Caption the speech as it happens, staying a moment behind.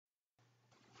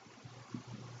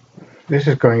This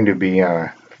is going to be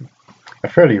a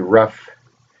fairly rough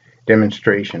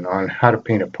demonstration on how to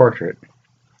paint a portrait.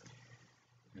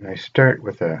 And I start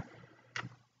with an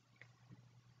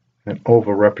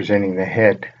oval representing the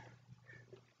head,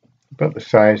 about the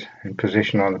size and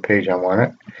position on the page I want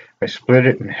it. I split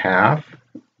it in half,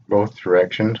 both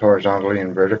directions, horizontally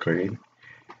and vertically.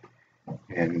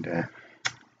 And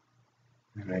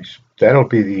that'll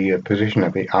be the position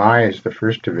of the eye as the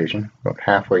first division, about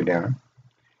halfway down.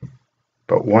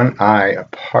 But one eye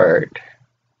apart.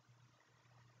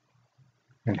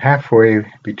 And halfway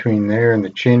between there and the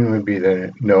chin would be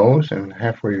the nose, and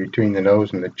halfway between the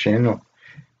nose and the chin will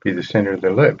be the center of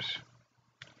the lips.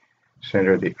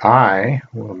 Center of the eye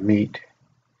will meet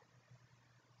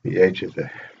the edge of the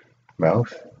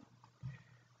mouth.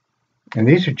 And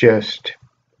these are just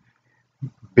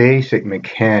basic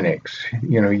mechanics.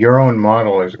 You know, your own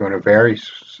model is going to vary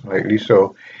slightly,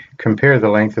 so compare the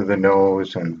length of the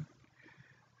nose and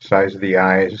size of the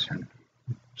eyes and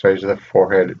size of the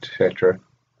forehead, etc.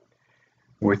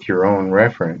 with your own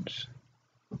reference.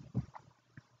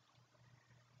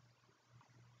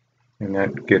 And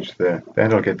that'll get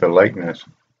the likeness,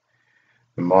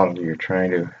 the model you're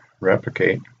trying to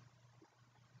replicate.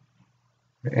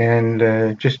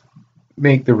 And just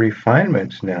make the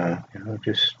refinements now,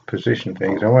 just position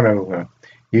things. I want to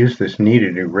use this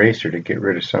kneaded eraser to get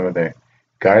rid of some of the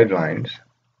guidelines.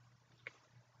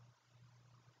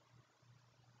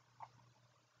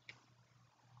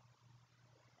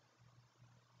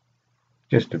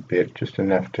 Just a bit, just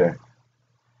enough to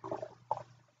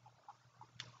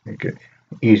make it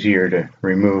easier to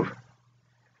remove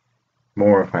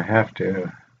more if I have to.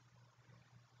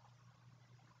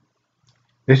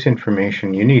 This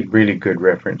information, you need really good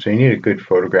reference. So you need a good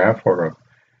photograph or a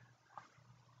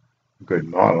good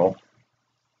model.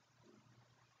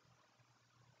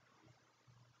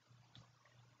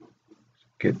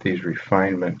 Get these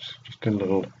refinements just a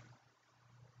little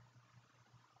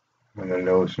on the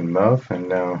nose and mouth, and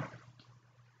now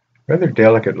rather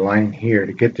delicate line here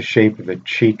to get the shape of the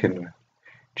cheek and the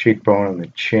cheekbone and the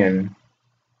chin,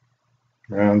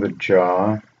 around the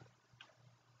jaw.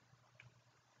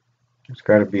 It's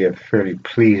got to be a fairly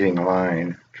pleasing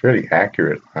line, fairly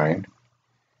accurate line.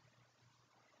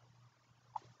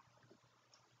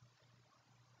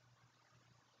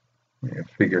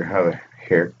 Figure how the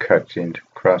hair cuts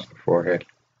across the forehead.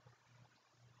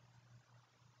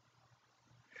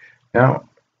 Now,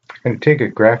 I'm going to take a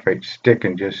graphite stick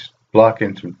and just block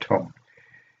in some tone.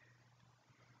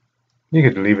 You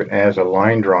could leave it as a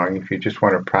line drawing if you just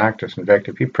want to practice. In fact,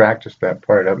 if you practice that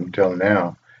part up until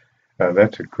now,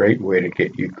 that's a great way to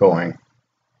get you going.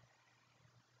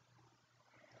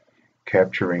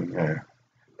 Capturing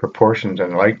proportions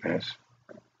and likeness.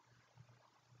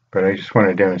 But I just want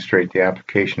to demonstrate the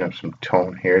application of some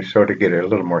tone here, so to get a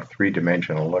little more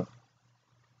three-dimensional look.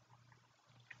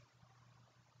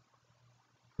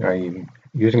 I'm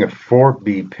using a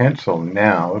 4B pencil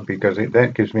now because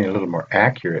that gives me a little more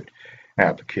accurate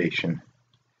application.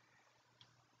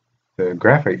 The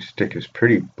graphite stick is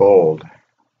pretty bold.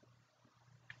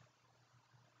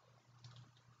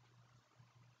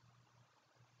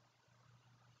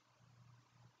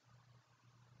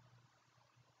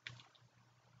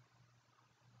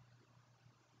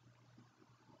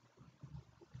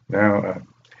 Now,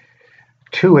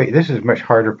 2H, this is a much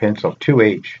harder pencil,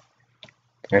 2H.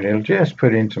 And it'll just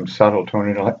put in some subtle tone.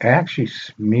 It'll actually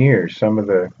smear some of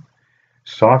the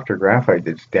softer graphite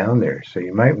that's down there. So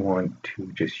you might want to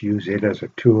just use it as a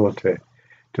tool to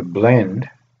blend.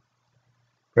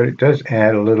 But it does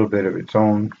add a little bit of its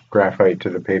own graphite to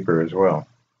the paper as well.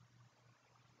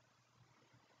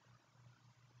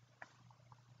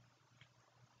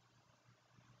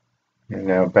 And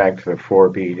now back to the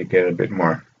 4B to get a bit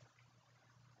more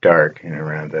dark and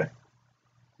around the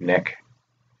neck.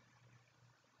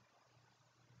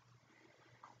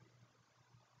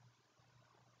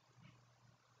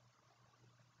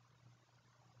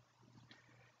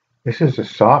 This is a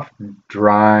soft,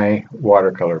 dry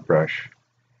watercolor brush,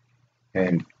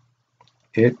 and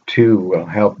it too will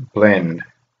help blend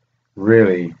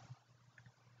really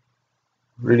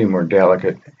more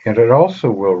delicate, and it also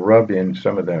will rub in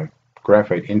some of the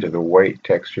graphite into the white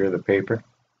texture of the paper.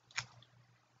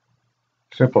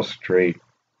 Simple straight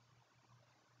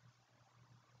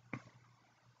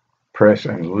press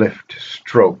and lift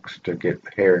strokes to get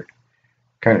the hair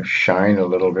kind of shine a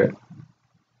little bit.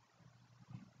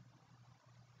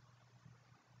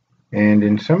 And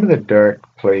in some of the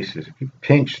dark places, if you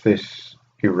pinch this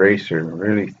eraser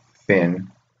really thin,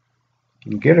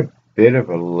 you can get a bit of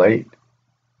a light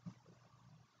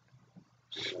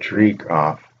streak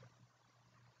off.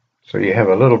 So you have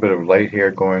a little bit of light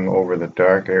here going over the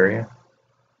dark area.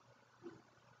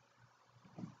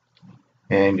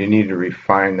 And you need to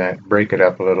refine that, break it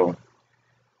up a little,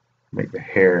 make the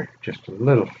hair just a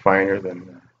little finer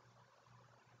than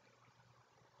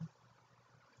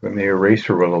the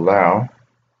eraser will allow.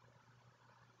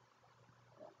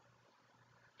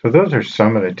 So those are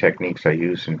some of the techniques I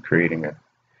use in creating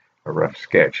a rough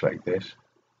sketch like this.